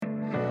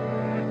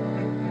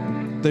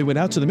they went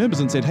out to the members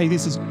and said, hey,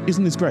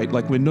 isn't this great?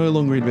 Like, we're no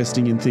longer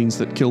investing in things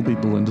that kill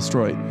people and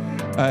destroy.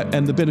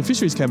 And the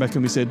beneficiaries came back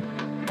and we said,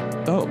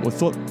 oh, I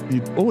thought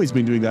you'd always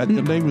been doing that.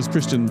 Your name was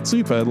Christian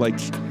Super. Like,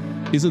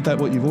 isn't that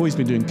what you've always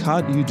been doing?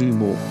 Can't you do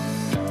more?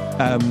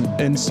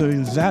 And so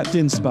that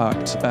then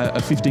sparked a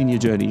 15-year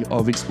journey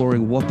of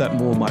exploring what that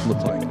more might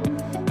look like.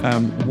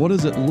 What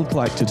does it look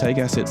like to take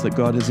assets that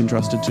God has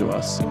entrusted to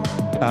us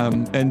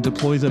and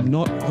deploy them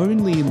not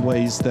only in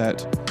ways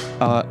that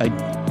are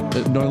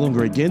no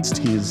longer against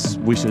his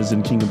wishes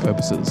and kingdom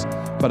purposes,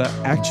 but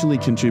are actually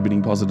contributing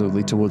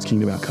positively towards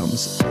kingdom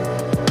outcomes.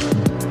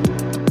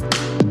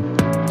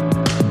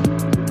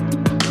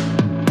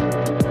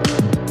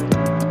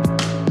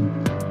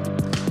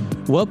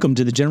 Welcome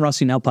to the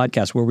Generosity Now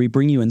podcast, where we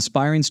bring you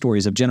inspiring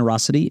stories of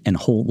generosity and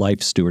whole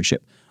life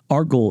stewardship.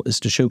 Our goal is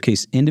to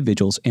showcase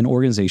individuals and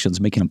organizations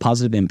making a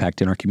positive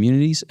impact in our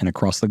communities and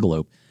across the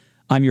globe.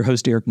 I'm your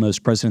host, Eric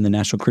Most, president of the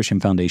National Christian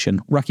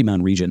Foundation, Rocky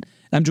Mountain Region.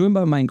 I'm joined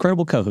by my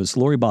incredible co-host,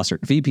 Lori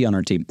Bossert, VP on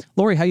our team.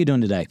 Lori, how are you doing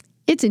today?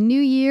 It's a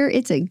new year.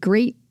 It's a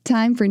great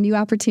time for new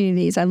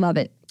opportunities. I love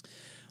it.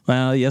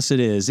 Well, yes, it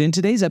is. In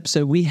today's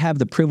episode, we have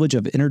the privilege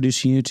of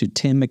introducing you to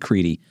Tim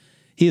Macready.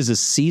 He is a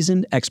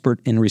seasoned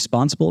expert in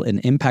responsible and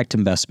impact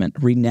investment,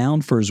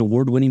 renowned for his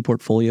award-winning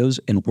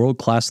portfolios and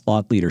world-class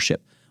thought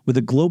leadership. With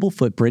a global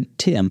footprint,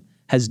 Tim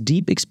has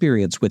deep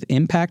experience with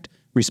impact,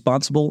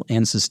 responsible,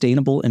 and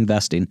sustainable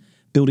investing,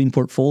 building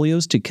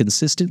portfolios to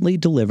consistently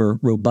deliver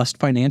robust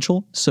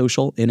financial,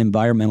 social, and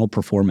environmental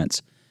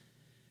performance.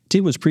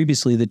 Tim was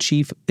previously the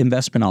Chief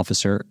Investment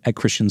Officer at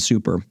Christian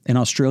Super, an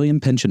Australian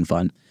pension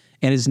fund,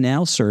 and is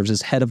now serves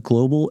as Head of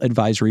Global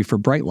Advisory for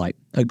Brightlight,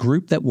 a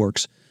group that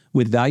works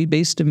with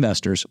value-based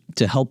investors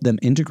to help them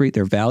integrate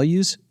their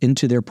values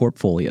into their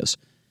portfolios.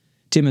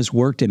 Tim has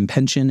worked in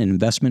pension and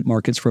investment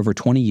markets for over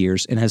 20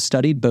 years and has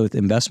studied both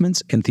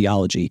investments and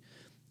theology.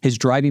 His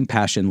driving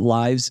passion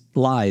lies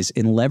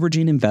in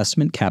leveraging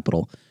investment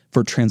capital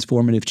for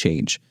transformative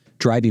change,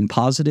 driving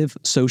positive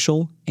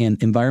social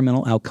and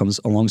environmental outcomes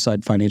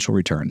alongside financial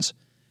returns.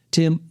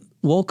 Tim,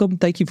 welcome.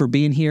 Thank you for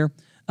being here.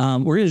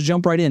 We're going to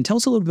jump right in. Tell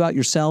us a little bit about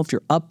yourself,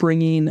 your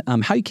upbringing,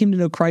 how you came to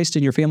know Christ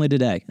and your family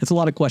today. It's a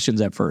lot of questions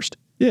at first.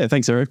 Yeah,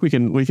 thanks, Eric. We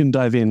can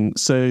dive in.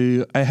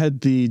 So I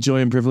had the joy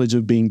and privilege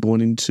of being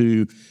born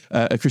into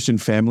a Christian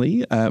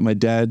family. My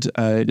dad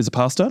is a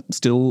pastor,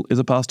 still is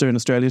a pastor in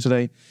Australia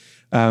today.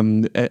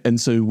 And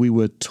so we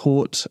were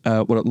taught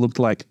what it looked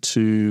like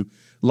to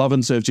love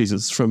and serve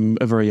Jesus from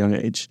a very young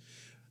age.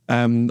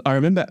 I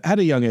remember at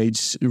a young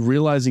age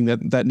realizing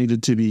that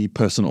needed to be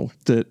personal,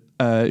 that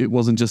it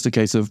wasn't just a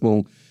case of,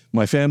 well,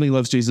 my family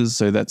loves Jesus,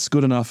 so that's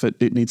good enough.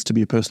 It needs to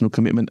be a personal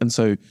commitment. And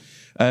so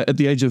at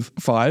the age of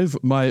 5,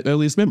 my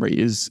earliest memory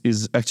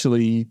is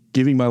actually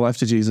giving my life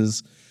to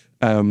Jesus,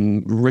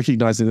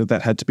 recognizing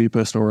that had to be a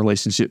personal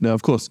relationship. Now,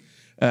 of course,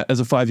 as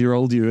a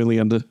 5-year-old, you only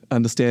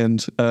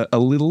understand a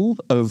little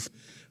of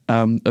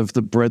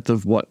the breadth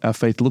of what our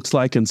faith looks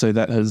like. And so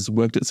that has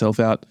worked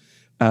itself out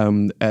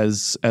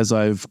as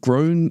I've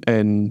grown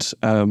and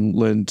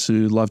learned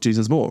to love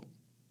Jesus more.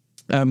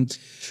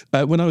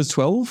 When I was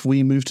 12,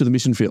 we moved to the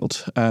mission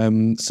field.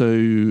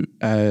 So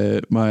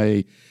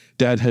my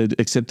dad had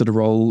accepted a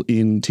role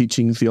in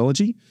teaching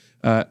theology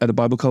at a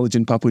Bible college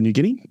in Papua New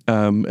Guinea.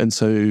 And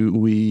so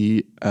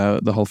we,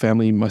 the whole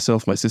family,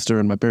 myself, my sister,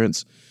 and my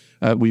parents,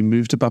 we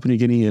moved to Papua New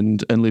Guinea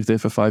and lived there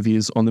for 5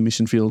 years on the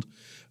mission field,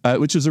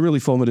 which was a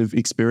really formative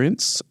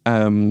experience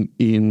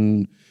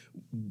in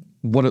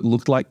what it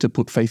looked like to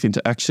put faith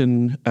into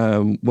action,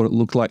 what it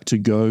looked like to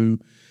go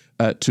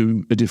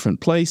to a different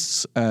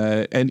place,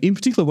 and in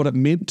particular what it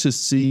meant to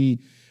see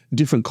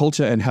different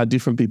culture and how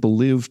different people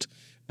lived,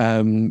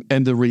 and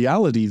the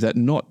reality that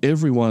not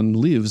everyone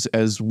lives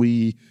as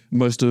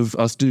most of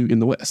us do in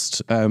the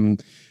West.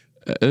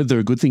 There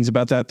are good things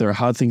about that, there are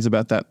hard things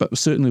about that, but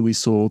certainly we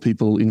saw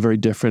people in very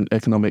different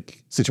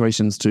economic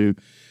situations to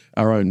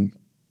our own.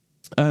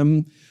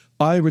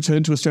 I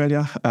returned to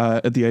Australia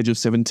at the age of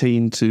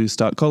 17 to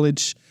start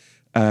college.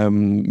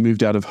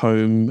 Moved out of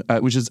home,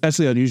 which is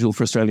actually unusual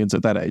for Australians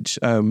at that age.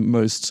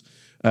 Most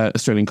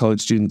Australian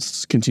college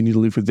students continue to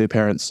live with their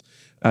parents,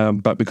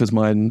 but because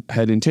mine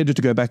had intended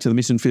to go back to the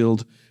mission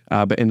field,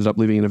 but ended up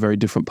living in a very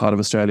different part of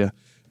Australia,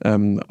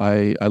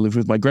 I lived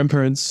with my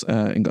grandparents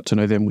and got to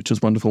know them, which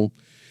was wonderful.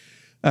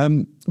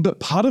 But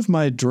part of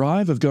my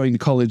drive of going to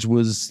college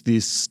was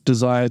this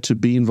desire to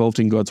be involved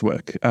in God's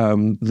work.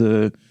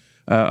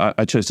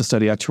 I chose to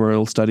study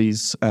actuarial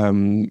studies,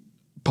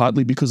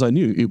 partly because I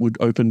knew it would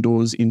open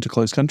doors into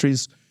close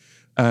countries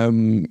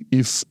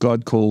if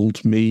God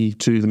called me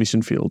to the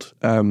mission field.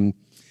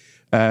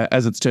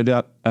 As it's turned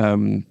out,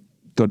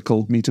 God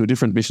called me to a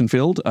different mission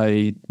field.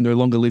 I no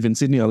longer live in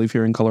Sydney. I live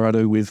here in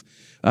Colorado with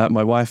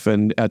my wife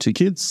and our 2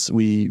 kids.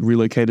 We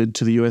relocated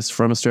to the US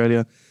from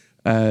Australia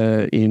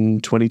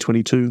in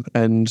 2022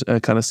 and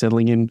kind of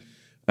settling in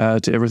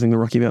to everything the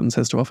Rocky Mountains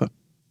has to offer.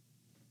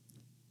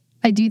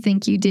 I do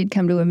think you did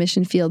come to a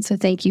mission field, so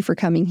thank you for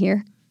coming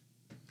here.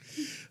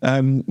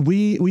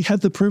 We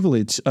had the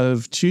privilege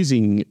of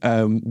choosing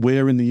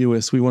where in the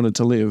US we wanted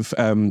to live.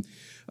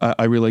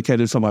 I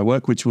relocated for my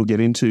work, which we'll get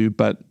into,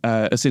 but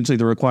essentially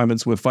the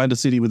requirements were find a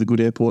city with a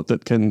good airport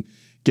that can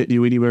get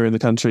you anywhere in the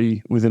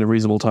country within a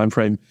reasonable time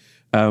frame.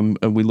 And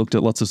we looked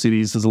at lots of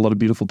cities. There's a lot of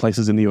beautiful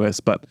places in the US,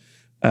 but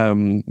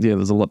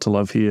there's a lot to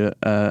love here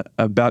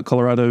about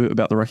Colorado,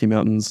 about the Rocky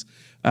Mountains,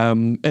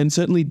 and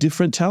certainly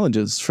different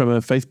challenges from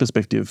a faith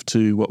perspective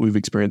to what we've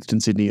experienced in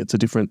Sydney. It's a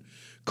different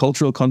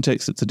cultural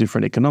context. It's a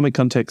different economic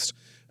context.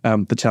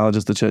 The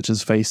challenges the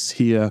churches face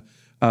here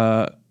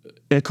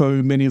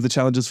echo many of the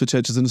challenges for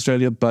churches in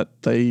Australia,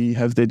 but they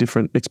have their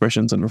different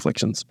expressions and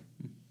reflections.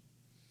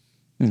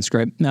 That's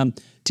great.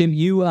 Tim,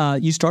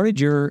 you started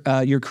your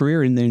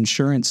career in the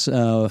insurance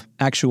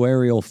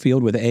actuarial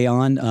field with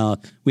Aon.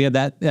 We have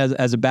that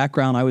as a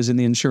background. I was in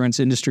the insurance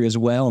industry as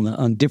well,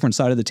 on a different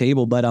side of the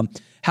table. But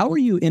how were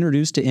you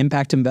introduced to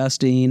impact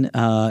investing,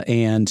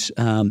 and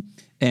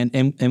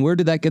where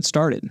did that get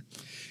started?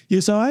 Yeah,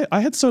 so I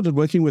had started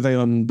working with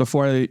Aon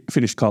before I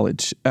finished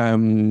college.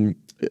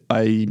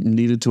 I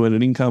needed to earn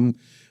an income.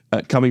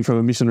 Coming from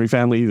a missionary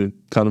family, that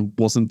kind of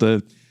wasn't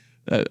there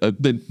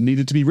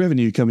needed to be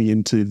revenue coming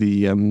into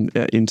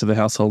the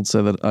household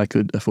so that I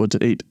could afford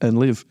to eat and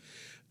live.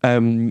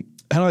 And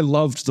I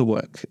loved the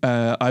work.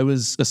 I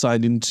was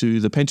assigned into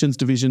the pensions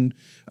division,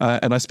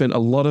 and I spent a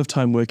lot of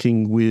time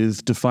working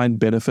with defined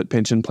benefit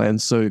pension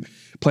plans. So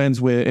plans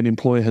where an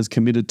employer has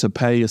committed to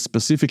pay a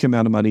specific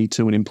amount of money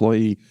to an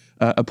employee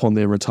upon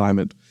their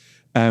retirement.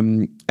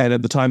 And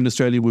at the time in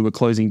Australia, we were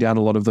closing down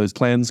a lot of those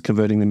plans,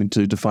 converting them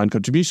into defined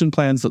contribution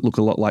plans that look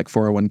a lot like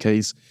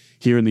 401ks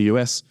here in the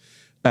US.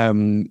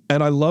 And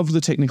I loved the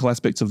technical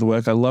aspects of the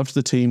work. I loved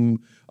the team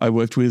I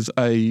worked with.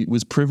 I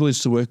was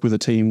privileged to work with a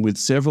team with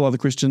several other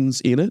Christians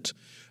in it,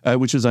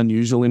 which is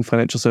unusual in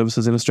financial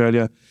services in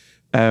Australia.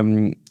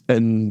 And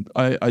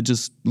I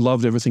just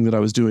loved everything that I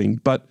was doing.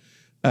 But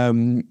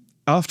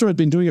after I'd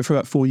been doing it for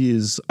about 4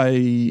 years,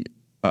 I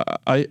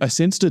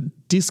sensed a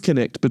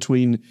disconnect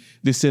between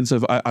this sense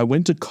of I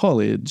went to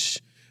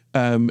college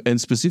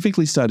and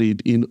specifically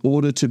studied in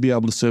order to be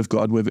able to serve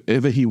God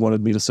wherever He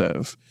wanted me to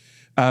serve.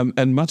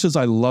 And much as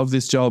I love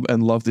this job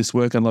and love this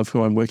work and love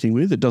who I'm working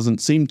with, it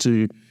doesn't seem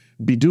to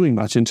be doing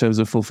much in terms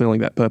of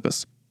fulfilling that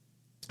purpose.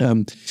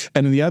 And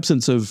in the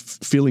absence of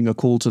feeling a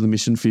call to the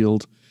mission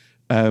field,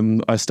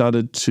 I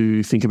started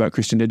to think about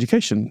Christian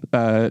education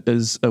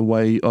as a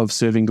way of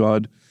serving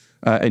God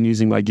and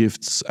using my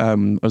gifts. I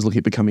was looking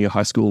at becoming a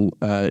high school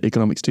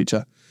economics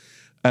teacher.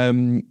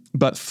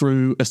 But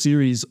through a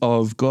series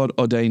of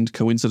God-ordained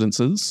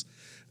coincidences,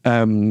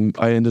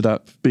 I ended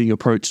up being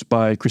approached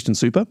by Christian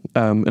Super,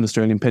 an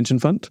Australian pension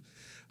fund,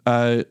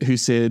 who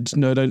said,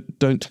 "No,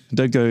 don't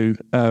go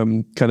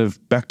kind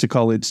of back to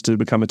college to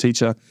become a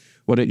teacher.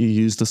 Why don't you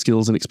use the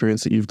skills and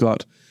experience that you've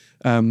got?"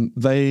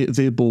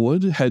 Their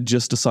board had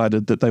just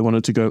decided that they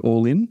wanted to go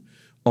all in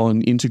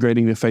on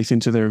integrating their faith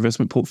into their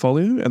investment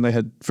portfolio, and they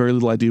had very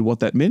little idea what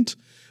that meant.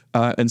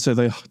 And so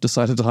they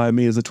decided to hire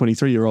me as a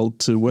 23-year-old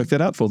to work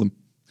that out for them.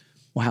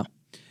 Wow.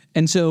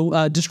 And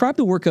so describe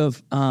the work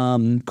of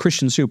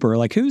Christian Super.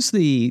 Like, who's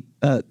the,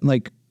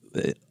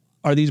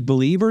 are these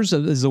believers?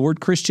 Is the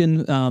word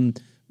Christian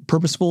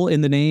purposeful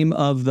in the name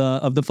of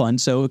the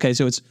fund? So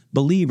it's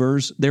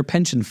believers, their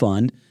pension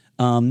fund,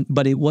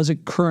 but it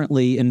wasn't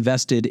currently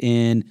invested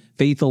in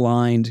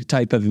faith-aligned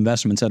type of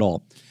investments at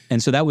all.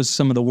 And so that was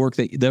some of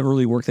the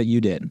early work that you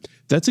did.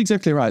 That's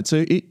exactly right.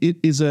 So it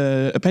is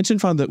a pension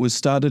fund that was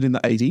started in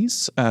the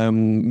 80s.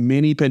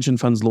 Many pension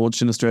funds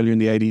launched in Australia in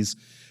the 80s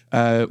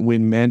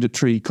when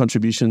mandatory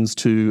contributions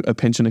to a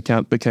pension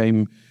account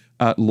became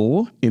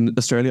law in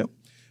Australia.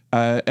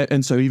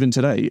 And so even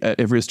today,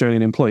 every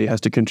Australian employee has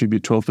to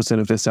contribute 12%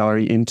 of their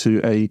salary into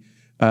a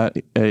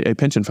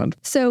pension fund.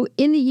 So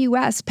in the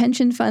U.S.,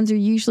 pension funds are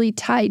usually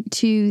tied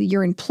to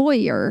your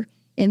employer,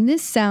 and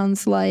this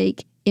sounds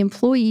like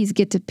employees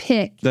get to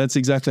pick. That's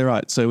exactly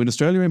right. So in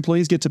Australia,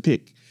 employees get to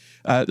pick.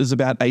 There's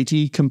about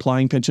 80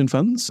 complying pension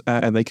funds,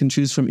 and they can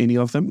choose from any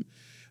of them.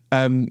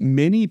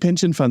 Many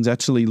pension funds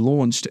actually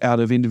launched out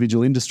of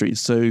individual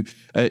industries. So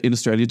in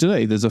Australia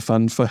today, there's a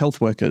fund for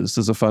health workers,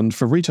 there's a fund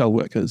for retail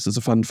workers, there's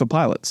a fund for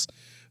pilots.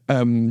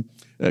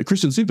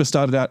 Christian Super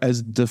started out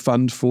as the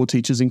fund for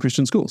teachers in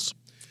Christian schools.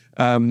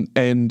 And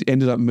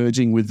ended up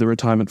merging with the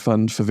retirement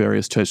fund for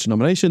various church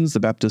denominations, the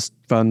Baptist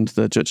Fund,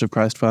 the Church of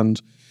Christ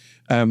Fund,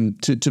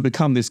 to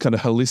become this kind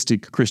of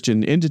holistic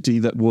Christian entity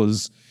that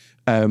was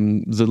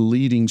the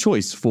leading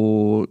choice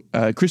for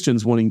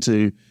Christians wanting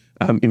to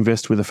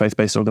invest with a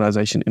faith-based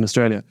organisation in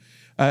Australia.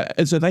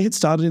 And so they had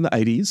started in the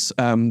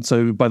 80s.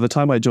 So by the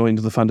time I joined,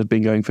 the fund had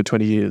been going for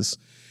 20 years.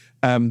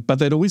 But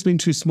they'd always been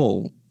too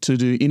small to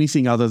do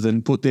anything other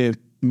than put their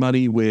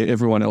money where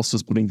everyone else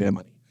was putting their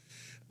money.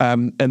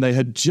 And they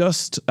had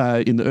just,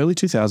 in the early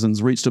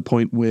 2000s, reached a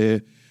point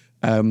where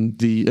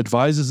the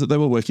advisors that they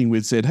were working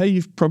with said, "Hey,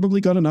 you've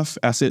probably got enough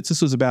assets."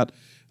 This was about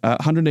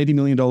 $180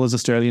 million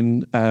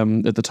Australian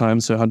at the time,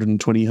 so $120,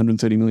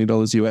 $130 million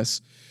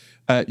US.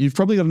 You've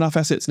probably got enough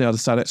assets now to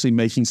start actually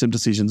making some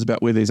decisions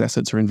about where these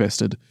assets are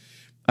invested.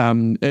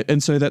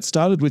 And so that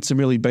started with some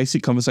really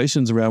basic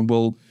conversations around,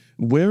 well,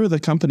 where are the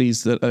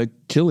companies that are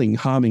killing,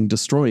 harming,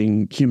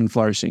 destroying human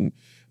flourishing?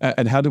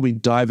 And how do we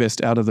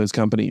divest out of those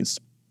companies?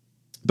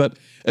 But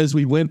as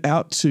we went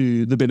out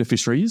to the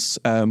beneficiaries,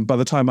 by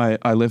the time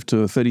I left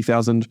to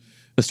 30,000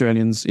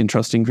 Australians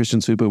entrusting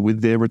Christian Super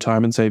with their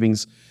retirement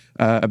savings,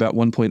 about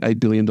 $1.8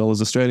 billion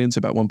Australian, so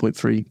about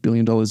 $1.3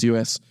 billion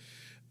US.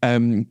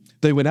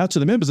 They went out to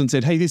the members and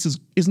said, hey,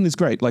 isn't this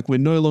great? Like, we're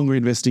no longer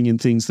investing in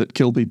things that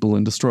kill people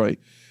and destroy.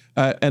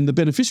 And the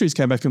beneficiaries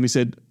came back and we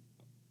said,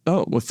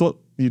 oh, I thought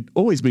you'd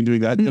always been doing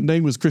that. Your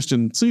name was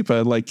Christian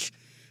Super. Like,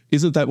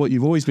 isn't that what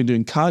you've always been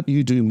doing? Can't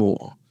you do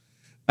more?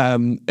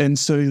 And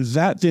so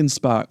that then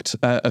sparked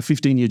a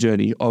 15-year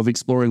journey of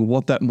exploring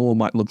what that more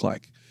might look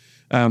like.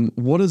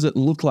 What does it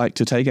look like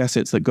to take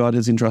assets that God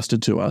has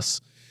entrusted to us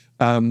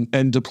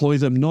and deploy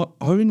them not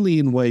only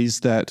in ways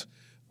that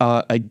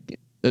are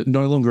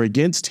no longer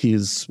against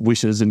his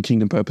wishes and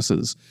kingdom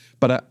purposes,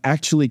 but are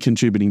actually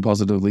contributing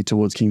positively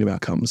towards kingdom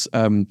outcomes.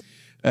 And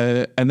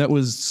that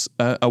was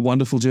a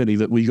wonderful journey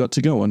that we got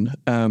to go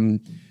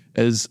on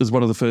as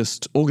one of the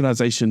first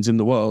organizations in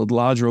the world,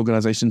 larger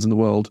organizations in the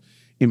world,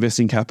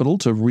 investing capital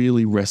to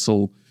really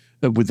wrestle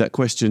with that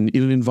question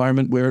in an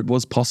environment where it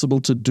was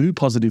possible to do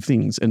positive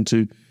things and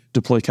to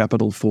deploy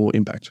capital for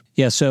impact.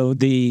 Yeah. So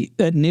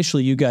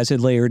initially you guys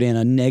had layered in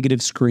a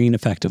negative screen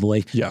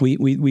effectively. Yeah.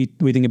 We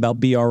think about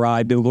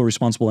BRI, biblical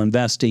responsible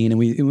investing, and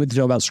we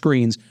talk about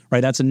screens, right?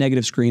 That's a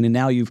negative screen. And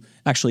now you've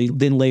actually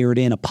then layered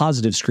in a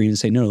positive screen and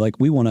say, no, like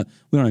we want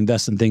to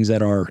invest in things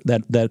that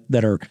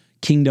are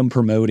kingdom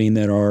promoting,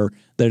 that are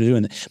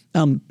doing that.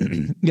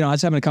 I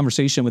was having a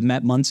conversation with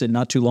Matt Munson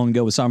not too long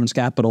ago with Sovereign's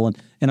Capital, and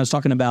I was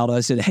talking about,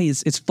 I said, hey,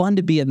 it's fun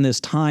to be in this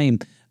time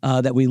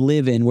that we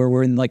live in where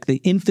we're in like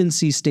the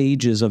infancy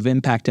stages of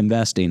impact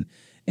investing.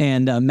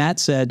 And Matt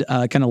said,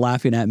 kind of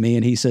laughing at me,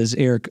 and he says,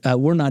 Eric,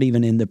 we're not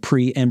even in the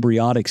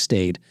pre-embryonic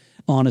state.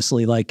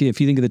 Honestly, like if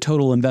you think of the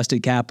total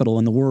invested capital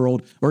in the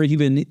world, or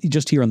even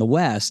just here in the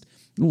West,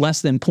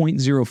 less than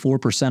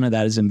 0.04% of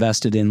that is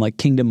invested in like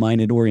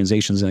kingdom-minded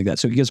organizations and like that.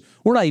 So because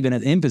we're not even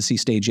at the infancy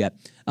stage yet.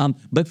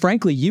 But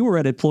frankly, you were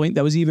at a point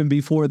that was even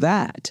before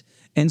that.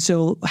 And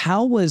so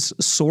how was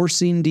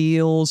sourcing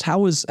deals?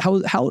 How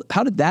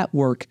did that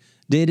work?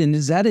 And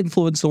does that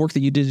influence the work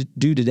that you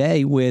do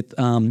today with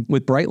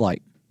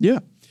Brightlight? Yeah.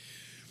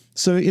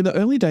 So in the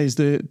early days,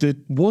 there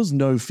was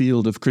no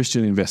field of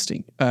Christian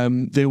investing.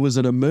 There was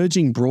an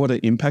emerging broader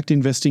impact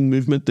investing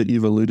movement that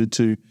you've alluded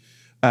to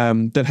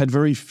that had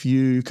very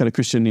few kind of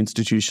Christian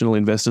institutional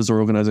investors or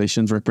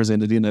organizations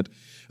represented in it.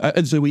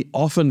 And so we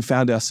often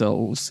found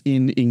ourselves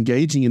in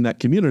engaging in that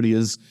community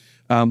as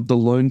the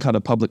lone kind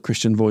of public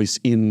Christian voice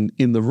in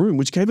the room,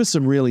 which gave us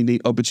some really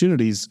neat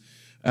opportunities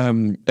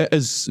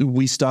as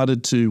we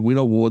started to win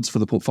awards for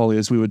the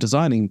portfolios we were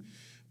designing.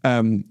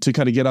 To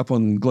kind of get up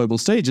on global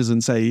stages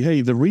and say,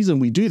 hey, the reason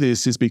we do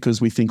this is because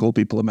we think all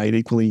people are made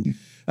equally,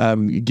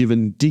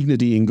 given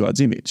dignity in God's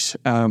image.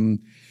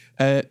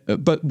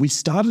 But we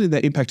started in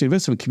that impact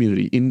investment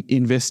community, in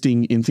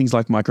investing in things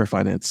like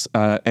microfinance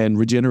and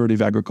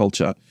regenerative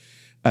agriculture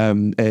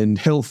and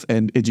health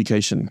and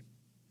education.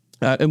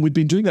 And we'd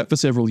been doing that for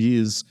several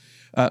years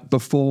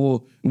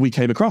before we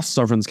came across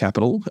Sovereign's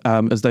Capital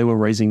as they were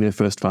raising their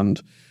first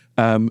fund.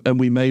 And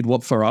we made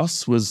what for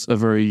us was a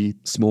very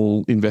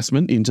small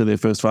investment into their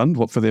first fund.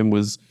 What for them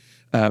was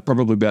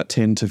probably about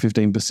 10 to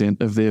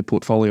 15% of their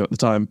portfolio at the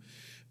time,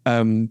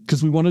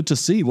 because we wanted to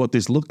see what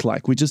this looked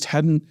like. We just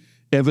hadn't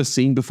ever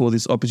seen before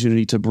this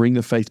opportunity to bring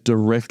the faith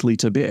directly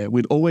to bear.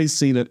 We'd always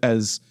seen it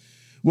as,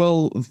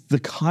 well,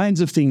 the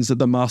kinds of things that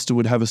the master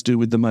would have us do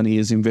with the money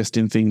is invest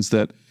in things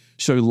that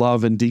show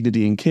love and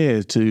dignity and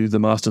care to the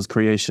master's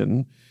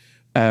creation.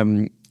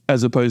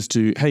 As opposed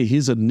to, hey,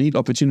 here's a neat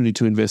opportunity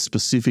to invest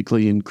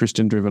specifically in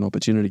Christian-driven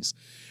opportunities.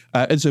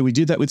 And so we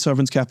did that with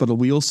Sovereign's Capital.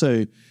 We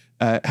also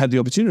had the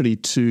opportunity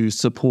to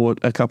support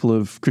a couple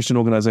of Christian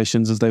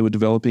organizations as they were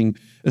developing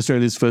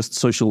Australia's first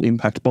social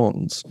impact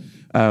bonds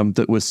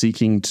that were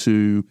seeking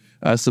to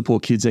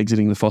support kids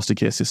exiting the foster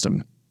care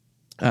system.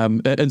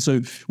 And so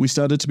we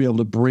started to be able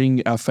to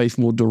bring our faith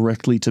more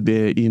directly to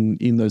bear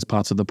in those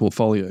parts of the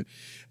portfolio.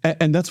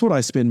 And that's what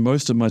I spend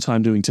most of my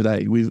time doing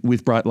today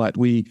with Brightlight.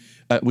 We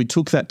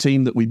took that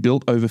team that we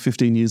built over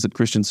 15 years at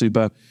Christian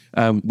Super,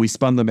 we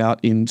spun them out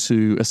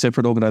into a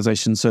separate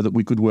organization so that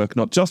we could work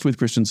not just with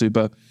Christian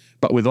Super,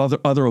 but with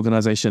other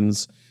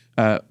organizations.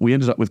 We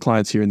ended up with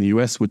clients here in the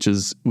US, which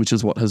is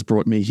what has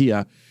brought me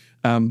here.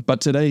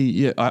 But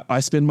today, I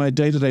spend my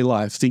day-to-day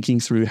life thinking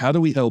through how do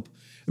we help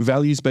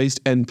values-based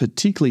and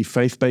particularly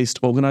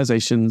faith-based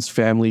organizations,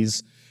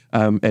 families,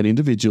 and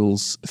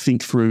individuals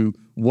think through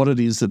what it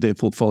is that their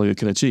portfolio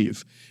can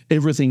achieve.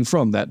 Everything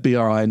from that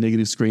BRI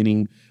negative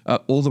screening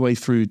all the way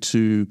through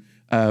to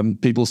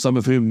people, some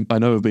of whom I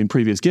know have been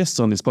previous guests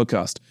on this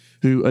podcast,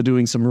 who are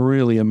doing some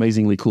really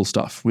amazingly cool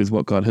stuff with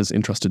what God has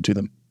entrusted to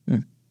them.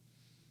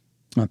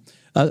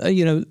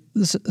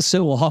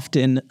 So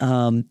often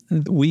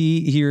we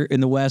here in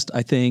the West,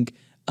 I think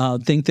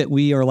that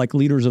we are like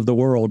leaders of the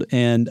world.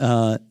 And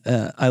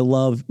I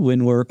love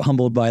when we're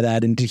humbled by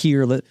that and to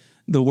hear that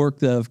the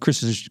work of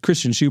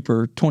Christian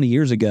Schuper 20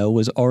 years ago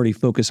was already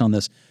focused on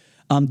this.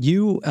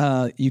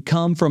 You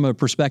come from a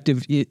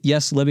perspective,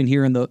 yes, living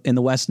here in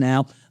the West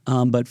now,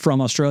 but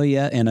from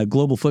Australia and a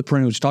global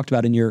footprint, which you talked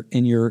about in your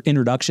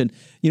introduction.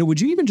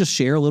 Would you even just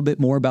share a little bit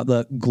more about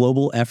the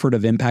global effort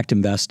of impact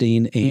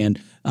investing and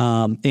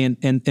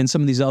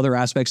some of these other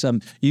aspects?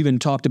 You even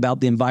talked about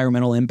the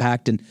environmental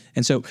impact, and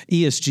so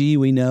ESG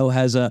we know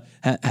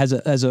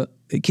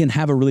it can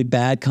have a really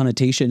bad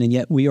connotation, and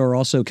yet we are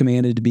also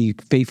commanded to be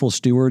faithful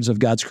stewards of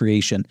God's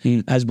creation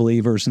as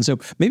believers. And so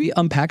maybe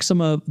unpack some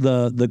of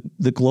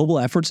the global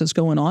efforts that's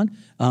going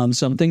on,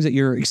 some things that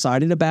you're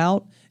excited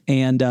about,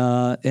 and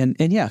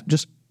yeah,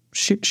 just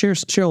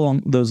share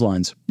along those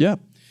lines. Yeah.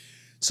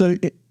 So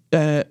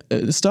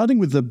starting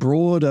with the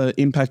broader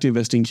impact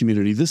investing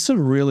community, there's some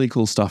really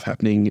cool stuff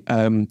happening.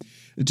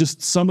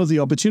 Just some of the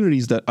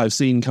opportunities that I've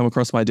seen come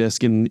across my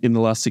desk in the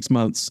last 6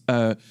 months.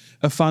 A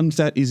fund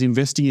that is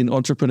investing in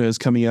entrepreneurs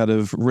coming out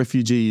of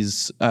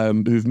refugees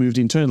who've moved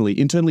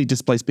internally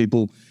displaced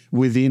people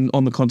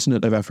on the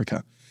continent of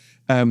Africa.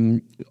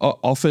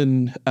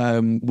 Often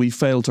we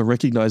fail to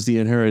recognize the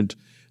inherent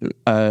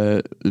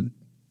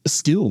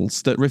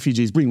skills that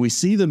refugees bring. We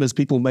see them as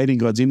people made in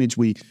God's image.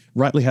 We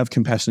rightly have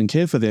compassion and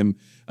care for them,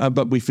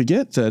 but we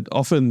forget that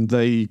often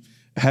they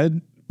had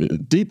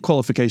deep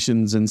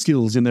qualifications and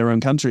skills in their own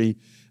country,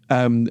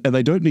 and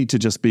they don't need to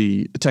just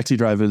be taxi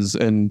drivers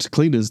and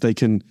cleaners. They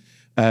can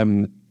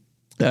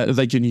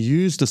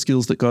use the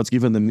skills that God's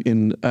given them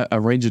in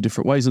a range of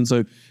different ways. And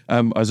so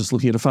I was just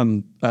looking at a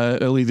fund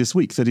early this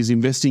week that is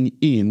investing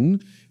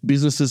in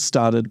businesses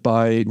started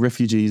by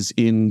refugees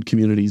in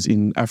communities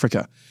in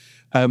Africa.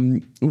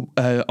 On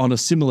a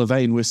similar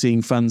vein, we're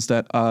seeing funds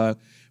that are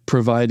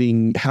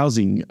providing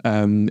housing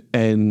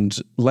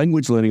and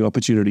language learning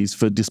opportunities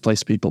for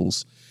displaced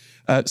peoples.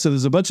 So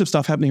there's a bunch of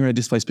stuff happening around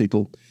displaced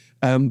people.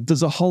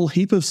 There's a whole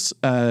heap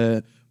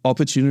of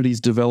opportunities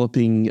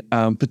developing,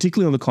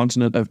 particularly on the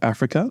continent of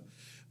Africa,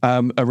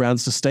 around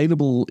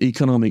sustainable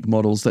economic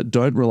models that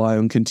don't rely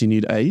on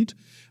continued aid.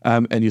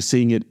 And you're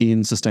seeing it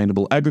in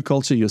sustainable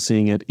agriculture. You're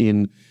seeing it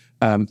in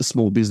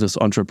small business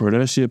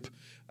entrepreneurship,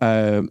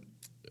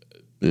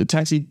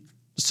 taxi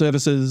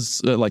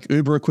services like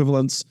Uber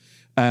equivalents,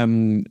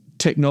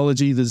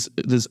 technology.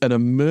 There's an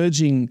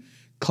emerging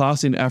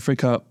class in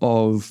Africa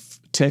of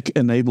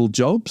tech-enabled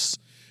jobs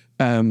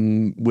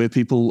where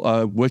people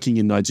are working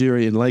in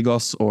Nigeria, in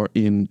Lagos, or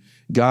in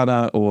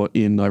Ghana, or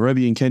in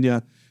Nairobi in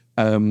Kenya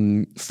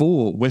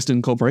for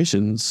Western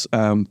corporations,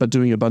 but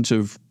doing a bunch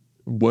of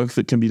work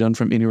that can be done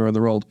from anywhere in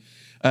the world.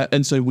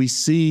 And so we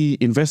see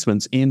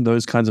investments in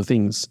those kinds of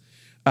things.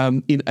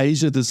 In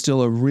Asia, there's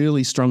still a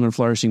really strong and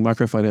flourishing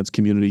microfinance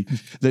community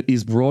that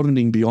is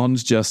broadening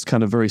beyond just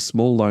kind of very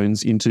small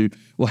loans into,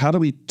 well, how do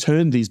we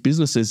turn these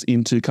businesses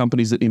into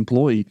companies that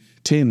employ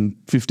 10,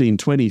 15,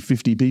 20,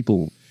 50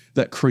 people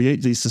that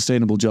create these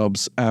sustainable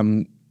jobs?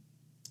 One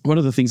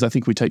of the things I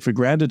think we take for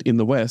granted in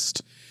the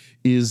West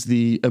is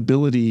the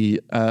ability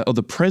or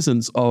the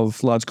presence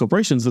of large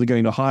corporations that are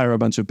going to hire a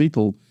bunch of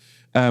people.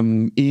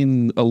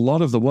 In a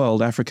lot of the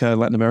world, Africa,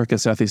 Latin America,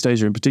 Southeast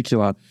Asia in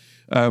particular,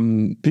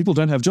 people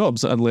don't have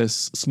jobs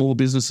unless small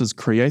businesses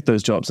create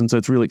those jobs. And so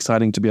it's really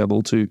exciting to be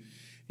able to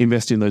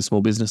invest in those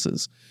small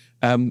businesses.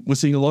 We're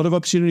seeing a lot of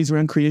opportunities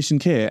around creation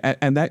care.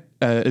 And that,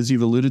 as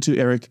you've alluded to,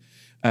 Eric,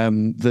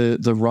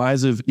 the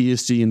rise of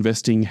ESG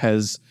investing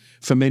has,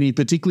 for many,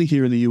 particularly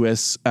here in the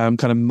US,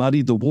 kind of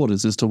muddied the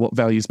waters as to what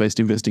values-based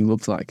investing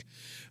looks like.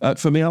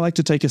 For me, I like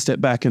to take a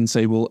step back and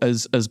say, well,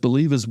 as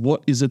believers,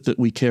 what is it that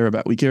we care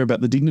about? We care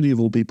about the dignity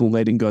of all people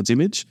made in God's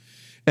image.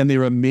 And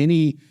there are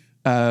many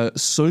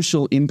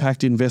social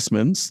impact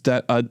investments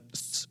that are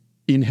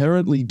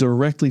inherently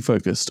directly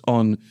focused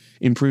on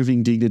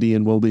improving dignity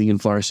and well-being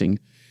and flourishing.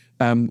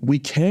 We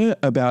care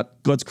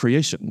about God's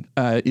creation.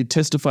 It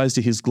testifies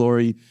to his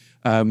glory.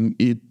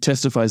 It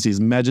testifies to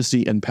his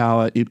majesty and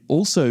power. It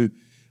also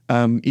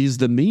is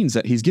the means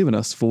that he's given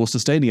us for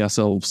sustaining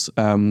ourselves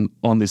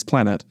on this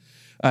planet.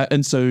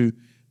 And so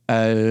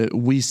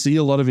we see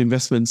a lot of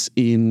investments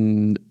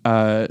in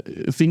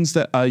things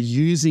that are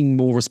using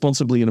more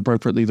responsibly and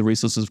appropriately the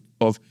resources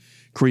of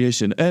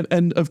creation.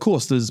 And of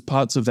course, there's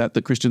parts of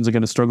that Christians are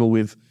going to struggle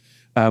with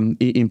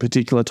in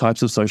particular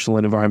types of social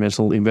and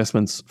environmental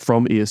investments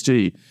from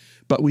ESG.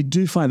 But we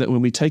do find that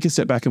when we take a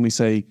step back and we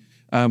say,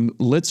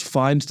 let's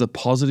find the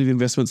positive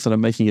investments that are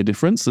making a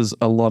difference, there's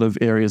a lot of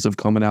areas of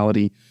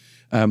commonality,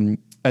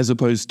 as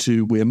opposed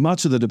to where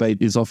much of the debate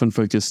is often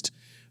focused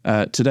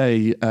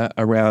today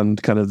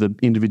around kind of the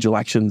individual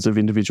actions of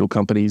individual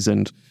companies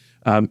and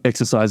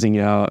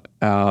exercising our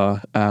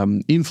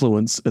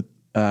influence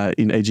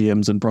in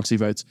AGMs and proxy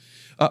votes.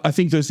 I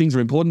think those things are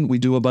important. We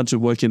do a bunch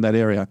of work in that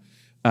area,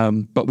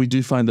 but we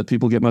do find that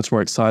people get much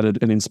more excited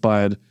and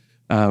inspired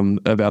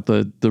about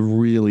the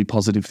really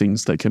positive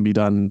things that can be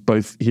done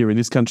both here in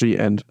this country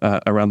and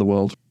around the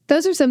world.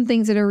 Those are some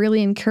things that are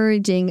really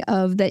encouraging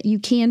of that you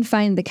can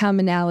find the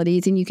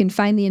commonalities and you can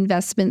find the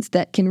investments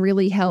that can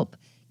really help.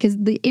 Because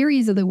the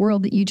areas of the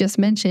world that you just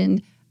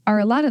mentioned are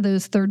a lot of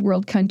those third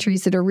world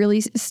countries that are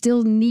really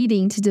still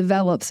needing to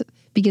develop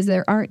because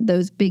there aren't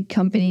those big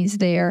companies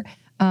there.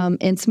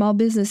 And small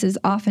business is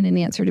often an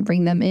answer to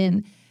bring them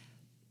in.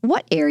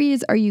 What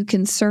areas are you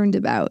concerned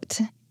about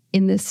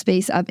in this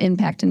space of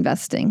impact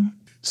investing?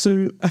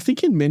 So I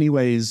think in many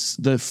ways,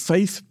 the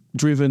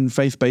faith-driven,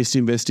 faith-based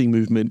investing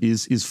movement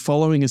is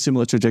following a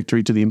similar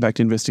trajectory to the impact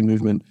investing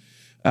movement,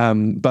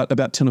 but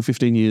about 10 or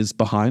 15 years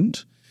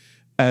behind.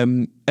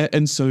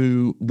 And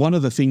so one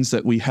of the things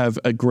that we have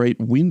a great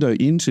window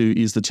into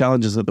is the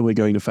challenges that we're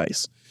going to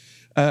face.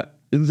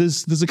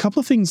 There's a couple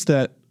of things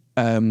that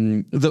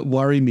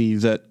worry me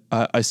that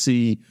I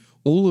see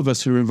all of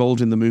us who are involved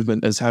in the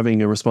movement as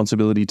having a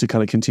responsibility to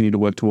kind of continue to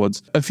work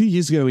towards. A few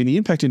years ago in the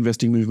impact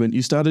investing movement,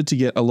 you started to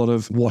get a lot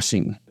of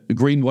washing,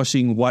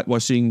 greenwashing,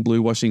 whitewashing,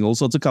 blue washing, all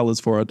sorts of colors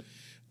for it.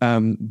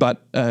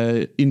 But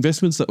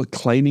investments that were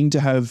claiming to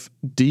have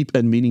deep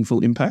and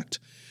meaningful impact.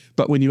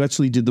 But when you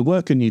actually did the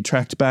work and you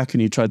tracked back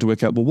and you tried to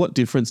work out, well, what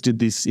difference did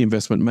this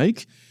investment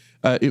make?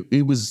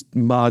 It was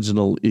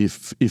marginal,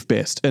 if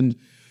best. And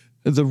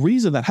the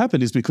reason that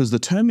happened is because the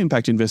term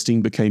impact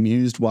investing became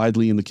used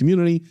widely in the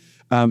community.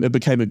 It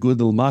became a good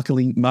little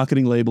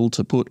marketing label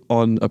to put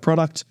on a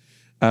product.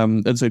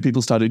 And so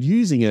people started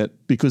using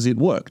it because it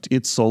worked.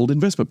 It sold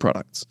investment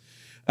products.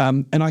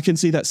 And I can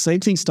see that same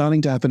thing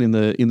starting to happen in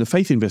the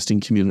faith investing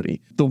community.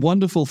 The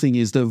wonderful thing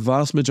is the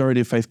vast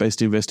majority of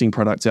faith-based investing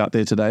products out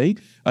there today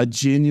are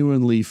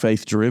genuinely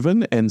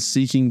faith-driven and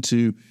seeking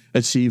to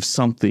achieve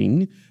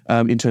something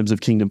in terms of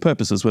kingdom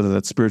purposes, whether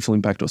that's spiritual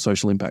impact or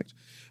social impact.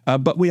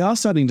 But we are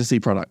starting to see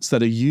products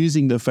that are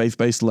using the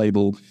faith-based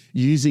label,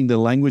 using the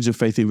language of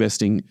faith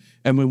investing,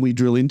 and when we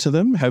drill into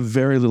them, have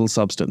very little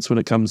substance when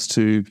it comes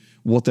to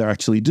what they're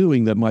actually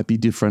doing that might be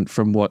different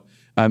from what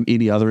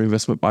any other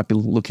investment might be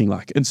looking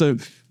like. And so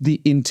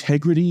the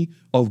integrity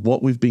of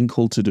what we've been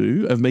called to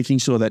do, of making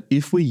sure that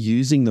if we're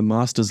using the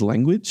master's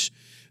language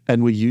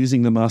and we're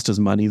using the master's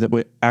money, that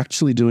we're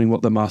actually doing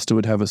what the master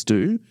would have us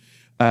do,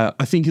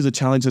 I think is a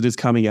challenge that is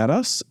coming at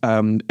us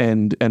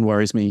and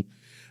worries me.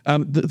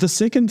 The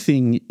second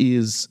thing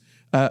is,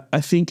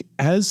 I think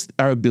as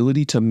our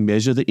ability to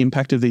measure the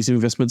impact of these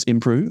investments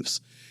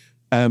improves,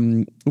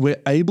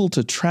 we're able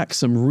to track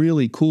some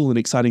really cool and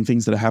exciting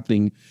things that are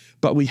happening,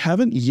 but we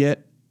haven't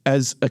yet,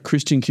 as a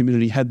Christian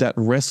community, had that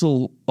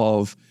wrestle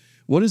of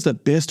what is the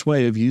best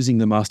way of using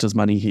the master's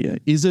money here?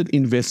 Is it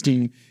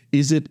investing?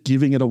 Is it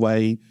giving it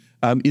away?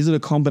 Is it a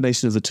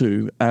combination of the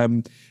two?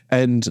 And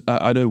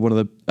I know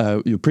one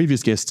of your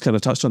previous guests kind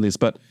of touched on this,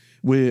 but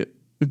we're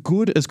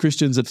good as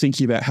Christians at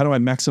thinking about how do I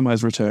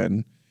maximize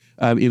return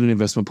in an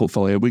investment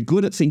portfolio. We're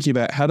good at thinking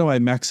about how do I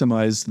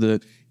maximize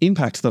the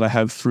impact that I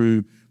have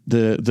through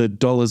the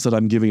dollars that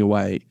I'm giving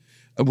away.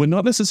 We're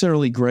not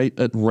necessarily great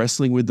at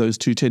wrestling with those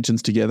two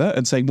tensions together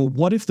and saying, well,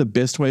 what if the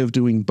best way of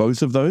doing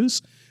both of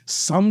those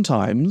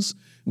sometimes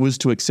was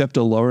to accept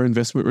a lower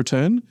investment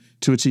return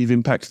to achieve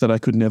impact that I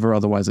could never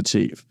otherwise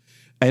achieve?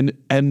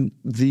 And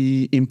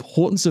the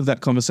importance of that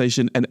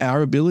conversation and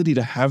our ability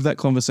to have that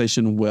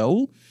conversation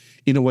well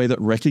in a way that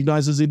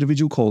recognizes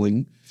individual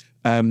calling,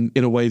 in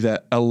a way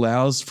that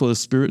allows for the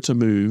Spirit to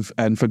move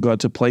and for God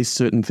to place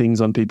certain things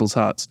on people's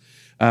hearts,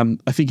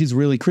 I think is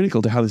really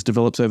critical to how this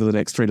develops over the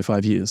next 3 to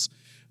 5 years.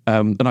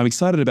 And I'm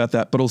excited about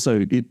that, but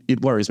also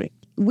it worries me.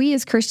 We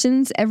as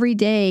Christians every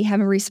day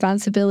have a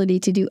responsibility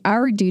to do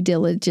our due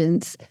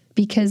diligence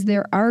because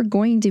there are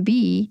going to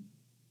be,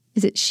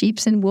 is it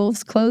sheep's and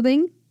wolves'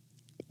 clothing?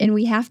 And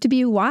we have to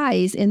be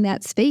wise in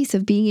that space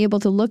of being able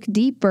to look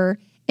deeper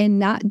and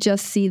not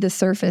just see the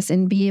surface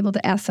and be able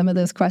to ask some of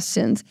those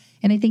questions.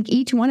 And I think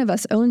each one of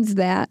us owns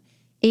that.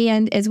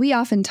 And as we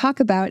often talk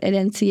about at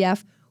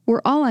NCF,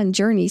 we're all on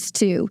journeys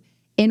too.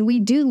 And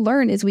we do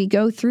learn as we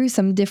go through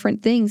some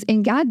different things.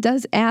 And God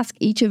does ask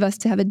each of us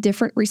to have a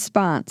different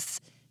response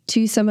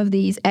to some of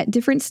these at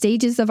different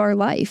stages of our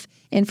life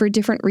and for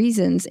different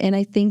reasons. And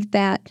I think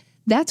that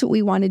that's what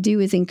we want to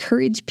do is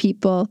encourage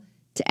people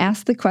to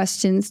ask the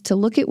questions, to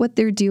look at what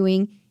they're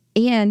doing.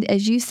 And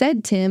as you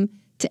said, Tim,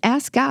 to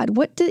ask God,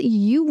 what do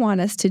you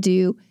want us to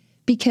do?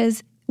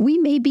 Because we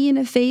may be in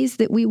a phase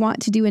that we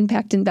want to do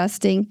impact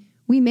investing.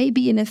 We may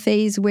be in a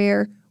phase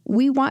where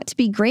we want to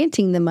be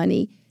granting the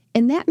money.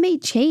 And that may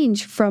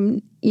change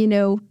from,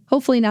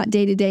 hopefully not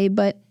day to day,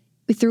 but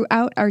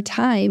throughout our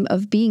time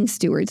of being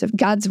stewards of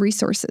God's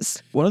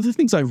resources. One of the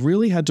things I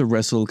really had to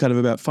wrestle kind of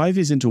about 5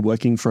 years into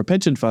working for a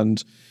pension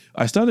fund,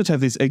 I started to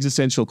have this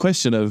existential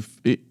question of,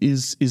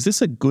 is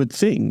this a good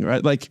thing,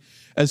 right? Like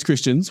as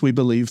Christians, we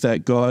believe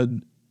that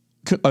God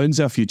owns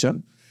our future.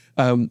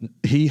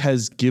 He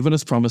has given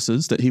us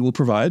promises that he will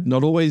provide.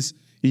 Not always,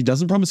 he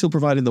doesn't promise he'll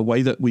provide in the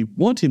way that we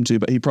want him to,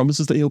 but he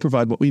promises that he'll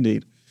provide what we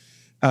need.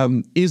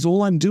 Is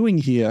all I'm doing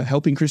here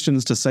helping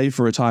Christians to save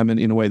for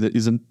retirement in a way that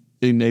isn't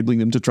enabling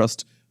them to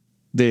trust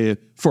their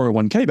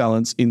 401k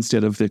balance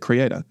instead of their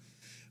creator?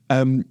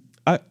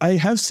 I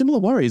have similar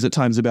worries at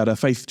times about our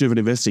faith-driven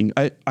investing.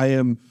 I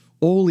am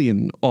all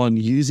in on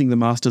using the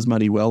master's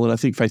money well, and I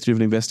think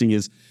faith-driven investing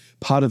is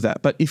part of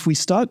that. But if we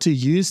start to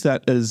use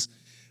that as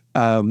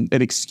an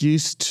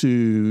excuse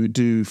to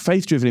do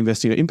faith-driven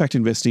investing or impact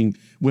investing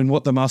when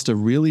what the master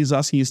really is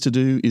asking us to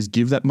do is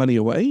give that money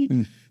away,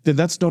 then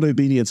that's not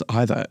obedience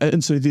either.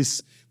 And so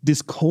this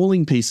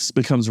calling piece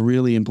becomes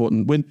really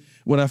important.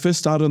 When I first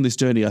started on this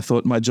journey, I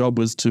thought my job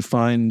was to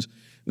find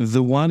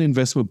the one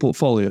investment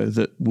portfolio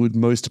that would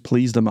most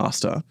please the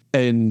master,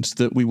 and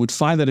that we would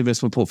find that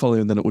investment portfolio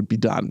and then it would be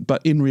done.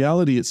 But in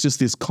reality, it's just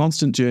this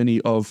constant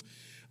journey of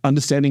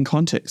understanding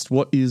context.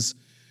 What is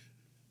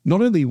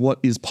not only what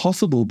is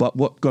possible, but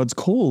what God's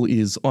call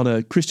is on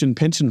a Christian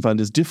pension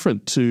fund is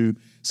different to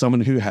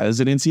someone who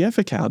has an NCF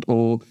account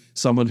or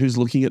someone who's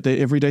looking at their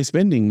everyday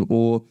spending.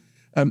 Or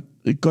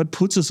God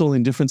puts us all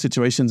in different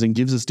situations and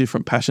gives us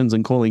different passions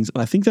and callings.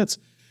 And I think that's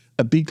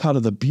a big part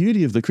of the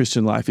beauty of the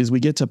Christian life, is we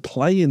get to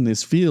play in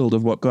this field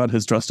of what God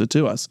has trusted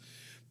to us.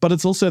 But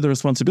it's also the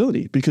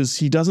responsibility, because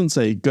he doesn't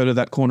say, go to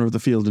that corner of the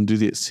field and do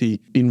this.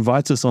 He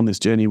invites us on this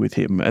journey with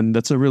him. And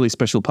that's a really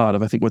special part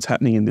of, I think, what's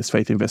happening in this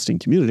faith investing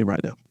community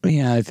right now.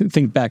 Yeah, I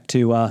think back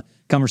to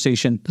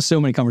conversation,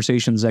 so many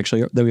conversations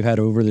actually that we've had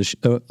over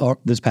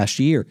this past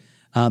year.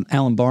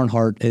 Alan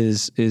Barnhart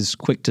is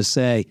quick to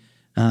say,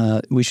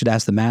 we should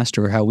ask the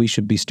master how we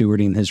should be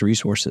stewarding his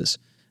resources.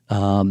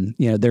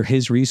 They're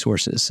his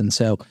resources. And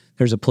so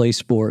there's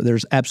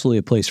absolutely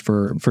a place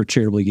for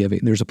charitable giving.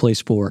 There's a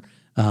place for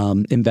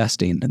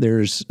investing.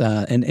 There's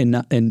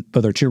and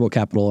whether charitable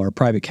capital or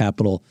private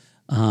capital.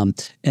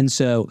 And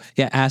so,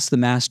 ask the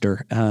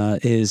master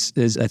is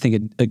I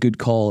think a good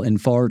call. And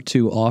far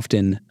too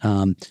often,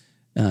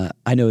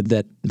 I know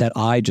that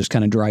I just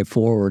kind of drive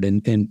forward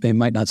and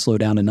might not slow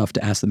down enough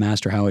to ask the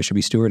master how I should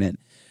be stewarding it.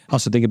 I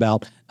also think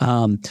about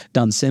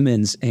Don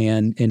Simmons,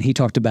 and he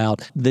talked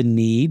about the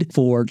need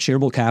for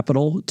charitable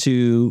capital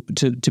to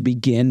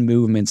begin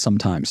movements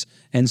sometimes.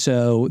 And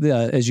so,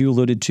 as you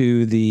alluded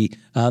to, the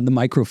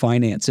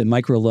microfinance and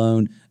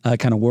microloan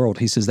kind of world,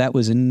 he says that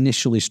was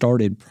initially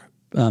started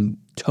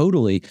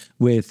totally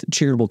with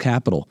charitable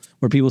capital,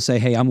 where people say,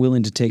 hey, I'm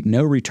willing to take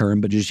no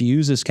return, but just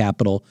use this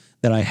capital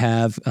that I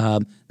have,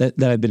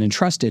 that I've been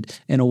entrusted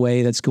in a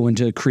way that's going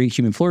to create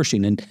human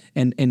flourishing.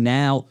 And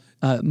now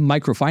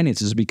microfinance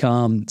has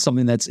become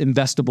something that's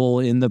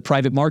investable in the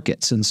private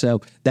markets. And so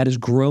that has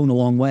grown a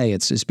long way.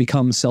 It's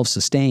become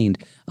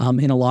self-sustained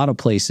in a lot of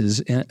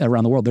places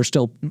around the world. There's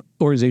still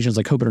organizations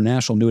like Hope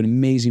International doing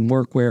amazing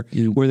work where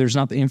there's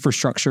not the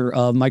infrastructure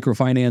of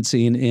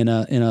microfinancing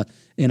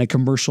in a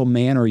commercial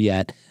manner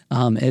yet.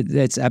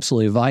 It's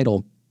absolutely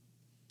vital.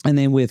 And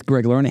then with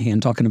Greg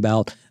Lernahan talking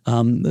about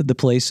the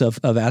place of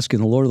asking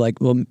the Lord, like,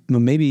 well,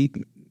 maybe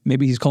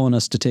he's calling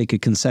us to take a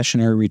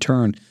concessionary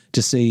return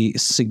to see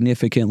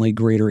significantly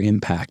greater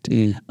impact.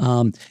 We've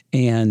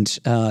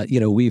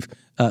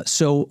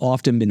so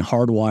often been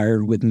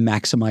hardwired with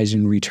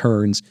maximizing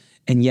returns.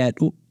 And yet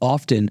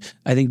often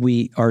I think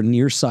we are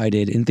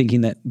nearsighted in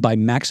thinking that by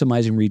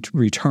maximizing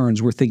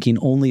returns, we're thinking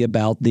only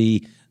about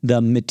the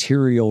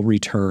material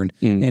return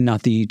and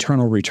not the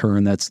eternal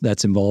return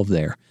that's involved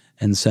there.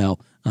 And so,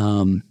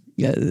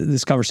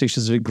 this conversation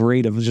has been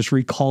great of just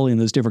recalling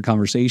those different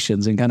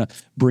conversations and kind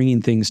of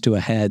bringing things to a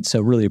head.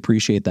 So really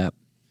appreciate that.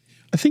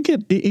 I think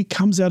it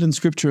comes out in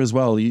Scripture as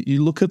well.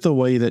 You look at the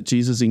way that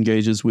Jesus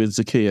engages with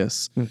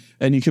Zacchaeus,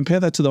 and you compare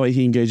that to the way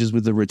he engages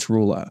with the rich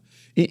ruler.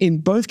 In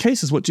both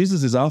cases, what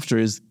Jesus is after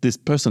is this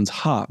person's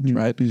heart,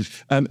 right?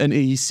 And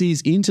he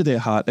sees into their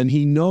heart, and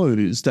he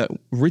knows that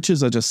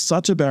riches are just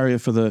such a barrier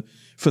for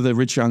the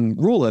rich young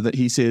ruler that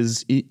he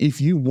says, if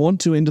you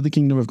want to enter the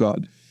kingdom of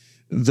God,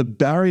 the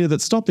barrier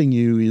that's stopping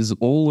you is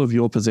all of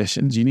your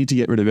possessions. You need to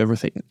get rid of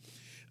everything.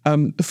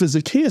 For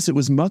Zacchaeus, it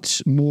was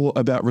much more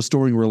about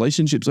restoring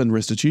relationships and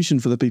restitution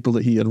for the people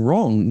that he had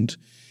wronged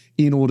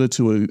in order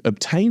to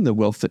obtain the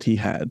wealth that he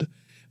had,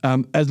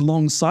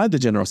 alongside the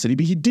generosity.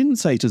 But he didn't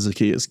say to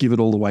Zacchaeus, give it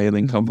all away and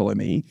then come follow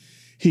me.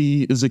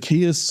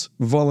 Zacchaeus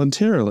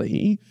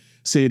voluntarily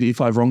said,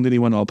 if I've wronged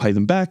anyone, I'll pay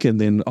them back and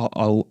then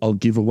I'll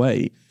give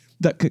away.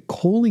 That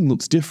calling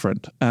looks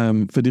different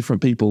for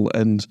different people.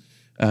 And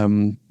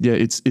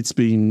it's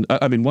been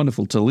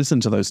wonderful to listen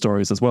to those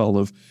stories as well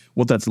of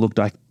what that's looked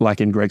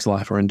like in Greg's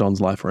life or in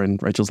Don's life or in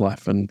Rachel's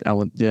life and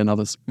Alan, and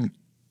others.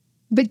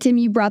 But Tim,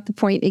 you brought the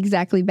point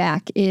exactly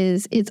back.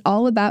 It's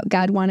all about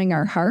God wanting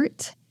our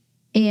heart,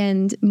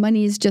 and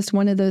money is just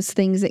one of those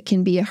things that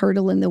can be a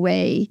hurdle in the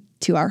way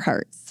to our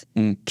hearts.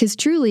 Because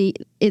truly,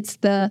 it's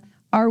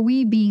are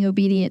we being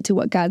obedient to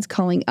what God's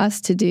calling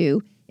us to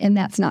do? And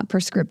that's not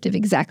prescriptive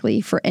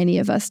exactly for any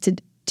of us to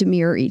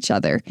mirror each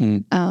other.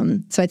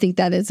 So I think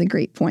that is a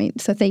great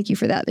point. So thank you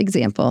for that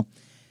example.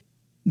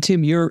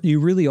 Tim, you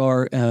really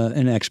are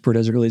an expert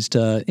as it relates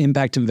to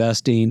impact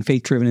investing,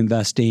 faith-driven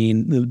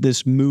investing,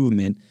 this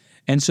movement.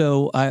 And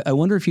so I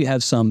wonder if you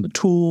have some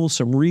tools,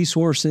 some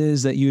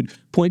resources that you'd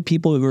point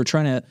people who are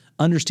trying to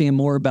understand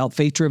more about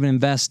faith-driven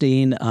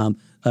investing,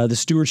 the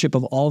stewardship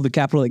of all the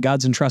capital that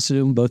God's entrusted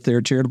them, both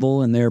their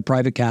charitable and their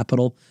private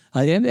capital.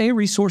 Any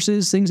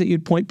resources, things that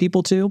you'd point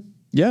people to?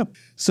 Yeah.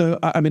 So,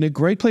 a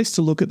great place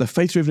to look at the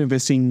faith-driven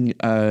investing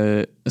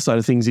side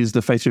of things is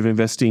the Faith-Driven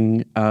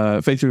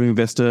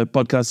Investor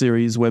podcast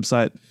series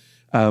website.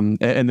 And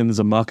then there's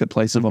a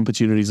marketplace of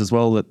opportunities as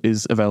well that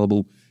is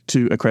available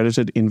to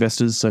accredited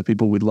investors, so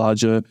people with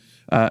larger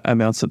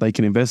amounts that they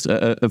can invest.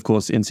 Of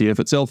course, NCF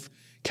itself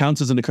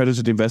counts as an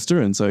accredited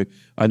investor, and so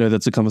I know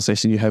that's a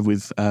conversation you have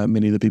with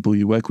many of the people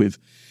you work with.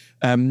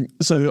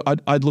 So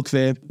I'd look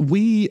there.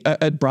 We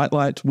at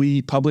Brightlight,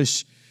 we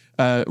publish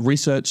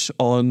research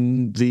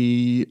on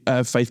the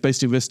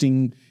faith-based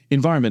investing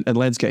environment and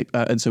landscape.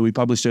 And so we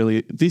published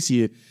earlier this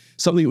year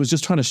something that was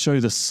just trying to show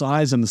the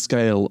size and the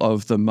scale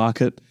of the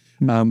market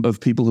of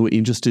people who are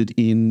interested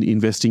in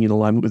investing in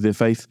alignment with their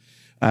faith.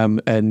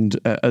 And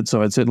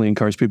so I'd certainly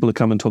encourage people to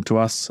come and talk to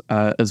us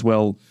as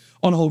well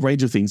on a whole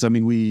range of things. I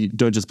mean, we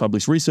don't just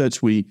publish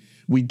research, we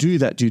do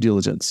that due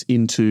diligence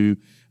into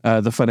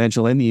the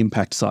financial and the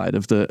impact side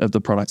of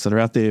the products that are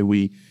out there.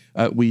 We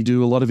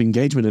do a lot of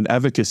engagement and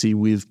advocacy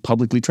with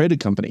publicly traded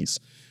companies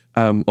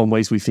on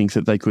ways we think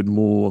that they could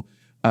more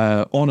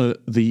honor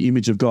the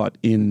image of God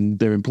in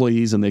their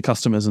employees and their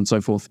customers and so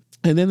forth.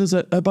 And then there's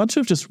a bunch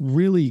of just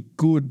really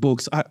good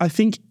books. I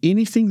think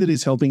anything that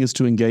is helping us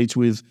to engage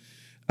with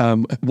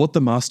what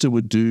the master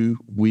would do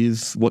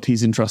with what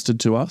he's entrusted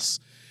to us,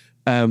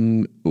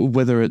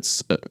 whether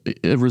it's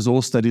a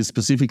resource that is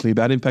specifically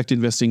about impact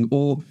investing,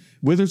 or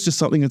whether it's just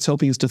something that's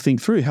helping us to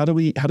think through how do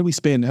we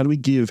spend, how do we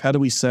give, how do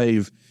we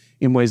save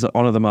in ways that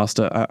honor the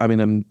master. I mean,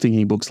 I'm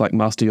thinking books like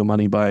Master Your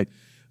Money by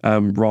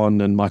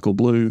Ron and Michael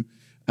Blue.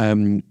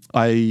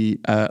 I,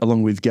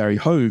 along with Gary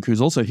Hogue,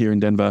 who's also here in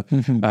Denver,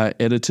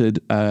 edited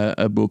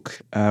a book,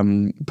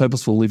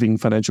 Purposeful Living,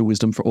 Financial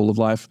Wisdom for All of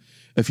Life,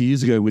 a few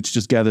years ago, which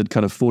just gathered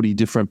kind of 40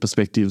 different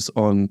perspectives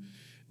on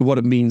what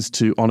it means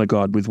to honor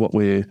God with what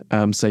we're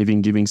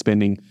saving, giving,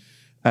 spending.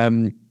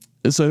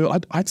 So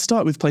I'd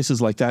start with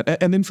places like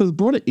that. And then for the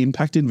broader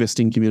impact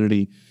investing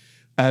community,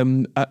 I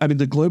mean,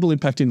 the Global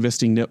Impact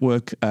Investing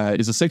Network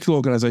is a secular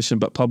organization,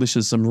 but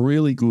publishes some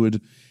really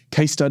good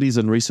case studies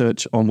and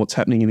research on what's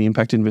happening in the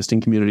impact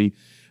investing community.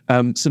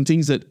 Some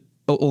things that,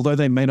 although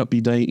they may not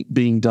be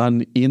being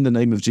done in the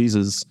name of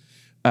Jesus,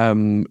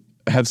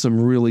 have some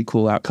really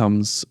cool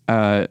outcomes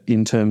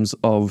in terms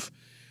of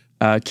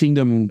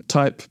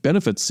kingdom-type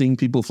benefits, seeing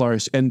people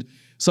flourish. And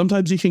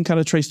sometimes you can kind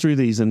of trace through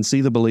these and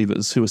see the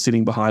believers who are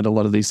sitting behind a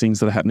lot of these things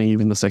that are happening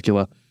even in the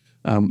secular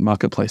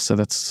marketplace. So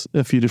that's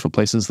a few different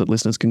places that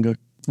listeners can go.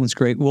 That's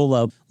great.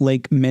 We'll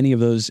link many of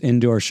those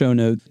into our show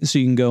notes so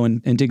you can go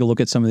and take a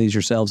look at some of these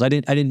yourselves. I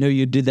didn't know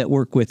you did that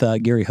work with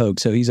Gary Hogue,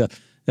 so he's a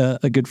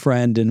good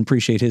friend and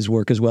appreciate his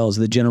work as well as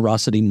the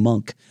Generosity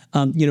Monk.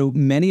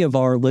 Many of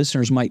our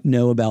listeners might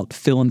know about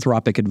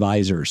philanthropic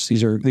advisors.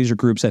 These are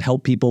groups that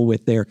help people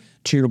with their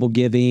charitable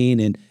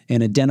giving and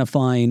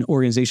identifying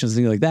organizations,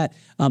 things like that.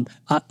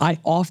 I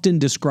often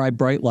describe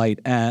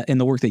Brightlight in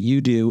the work that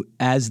you do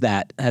as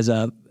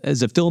a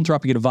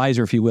philanthropic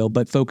advisor, if you will,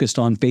 but focused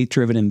on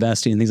faith-driven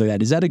investing and things like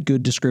that. Is that a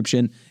good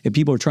description if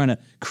people are trying to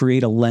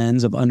create a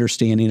lens of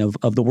understanding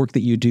of the work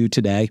that you do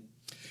today?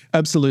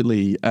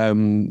 Absolutely.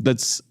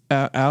 That's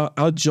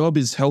our job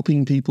is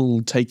helping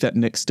people take that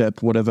next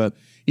step, whatever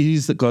it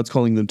is that God's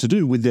calling them to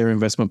do with their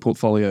investment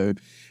portfolio,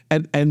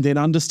 and then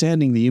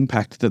understanding the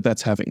impact that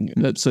that's having,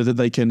 so that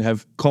they can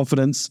have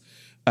confidence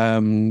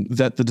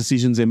that the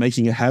decisions they're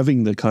making are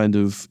having the kind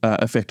of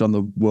effect on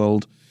the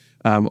world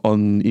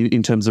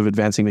in terms of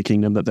advancing the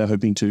kingdom that they're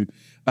hoping to.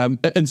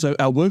 And so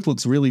our work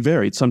looks really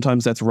varied.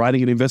 Sometimes that's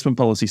writing an investment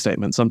policy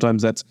statement.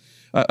 Sometimes that's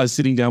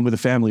sitting down with a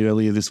family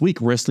earlier this week,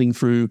 wrestling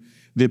through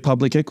their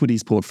public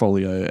equities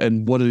portfolio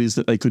and what it is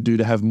that they could do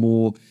to have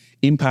more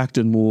impact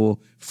and more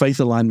faith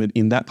alignment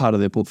in that part of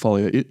their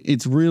portfolio.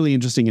 It's really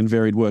interesting and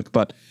varied work,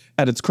 but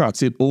at its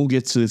crux, it all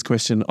gets to this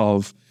question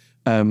of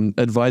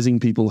advising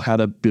people how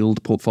to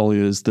build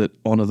portfolios that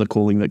honor the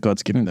calling that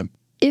God's given them.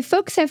 If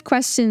folks have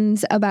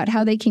questions about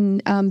how they can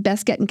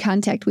best get in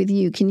contact with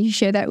you, can you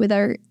share that with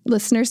our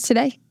listeners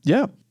today?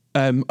 Yeah.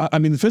 I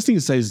mean, the first thing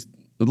to say is,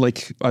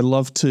 I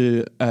love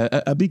to,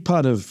 a big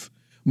part of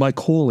my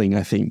calling,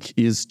 I think,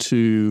 is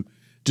to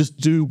just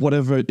do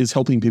whatever is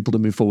helping people to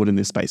move forward in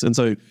this space. And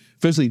so,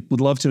 firstly,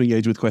 would love to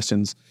engage with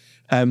questions.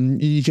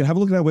 You can have a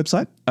look at our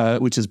website,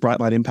 which is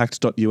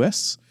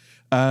brightlightimpact.us,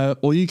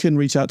 or you can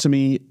reach out to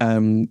me,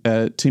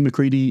 Tim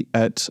Macready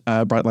at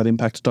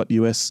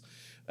brightlightimpact.us.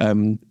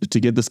 To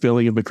get the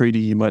spelling of Macready,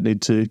 you might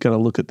need to kind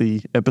of look at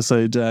the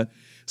episode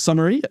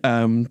summary.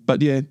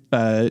 But yeah,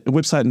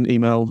 website and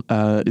email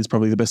is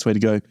probably the best way to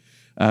go.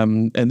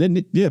 And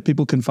then,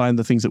 people can find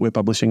the things that we're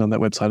publishing on that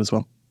website as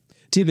well.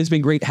 Tim, it's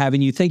been great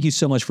having you. Thank you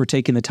so much for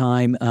taking the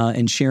time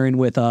and sharing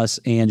with us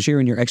and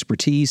sharing your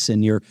expertise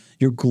and your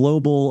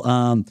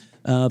global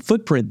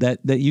footprint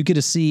that you get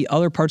to see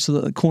other parts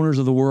of the corners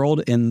of the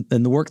world and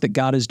the work that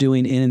God is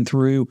doing in and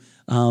through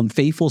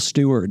faithful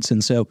stewards.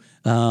 And so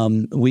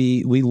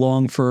we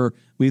long for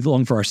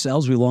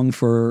ourselves. We long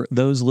for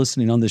those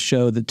listening on this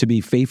show to be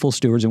faithful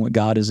stewards in what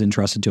God has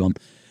entrusted to them.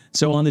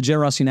 So on the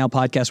Generosity Now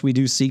podcast, we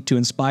do seek to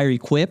inspire,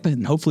 equip,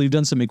 and hopefully you've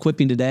done some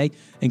equipping today,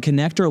 and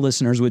connect our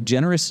listeners with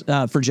generous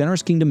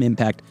kingdom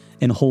impact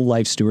and whole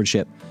life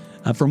stewardship.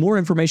 For more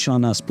information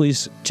on us,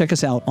 please check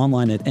us out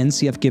online at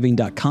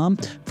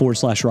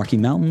ncfgiving.com/Rocky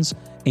Mountains.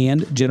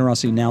 and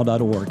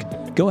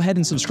generositynow.org. Go ahead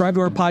and subscribe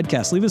to our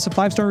podcast. Leave us a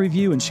 5-star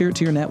review and share it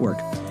to your network.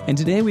 And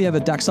today we have a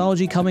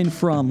doxology coming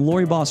from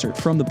Lori Bossert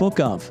from the book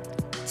of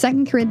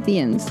 2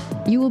 Corinthians.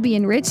 You will be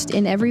enriched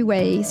in every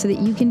way so that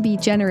you can be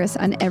generous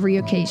on every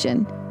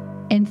occasion.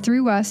 And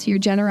through us, your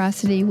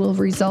generosity will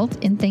result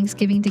in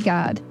thanksgiving to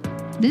God.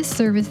 This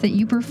service that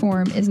you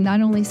perform is not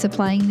only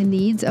supplying the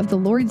needs of the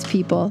Lord's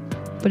people,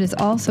 but is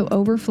also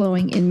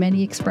overflowing in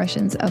many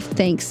expressions of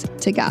thanks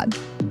to God.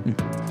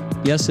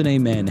 Yes and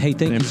amen. Hey,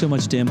 thank you so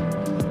much, Tim.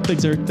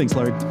 Thanks, Eric. Thanks,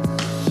 Larry.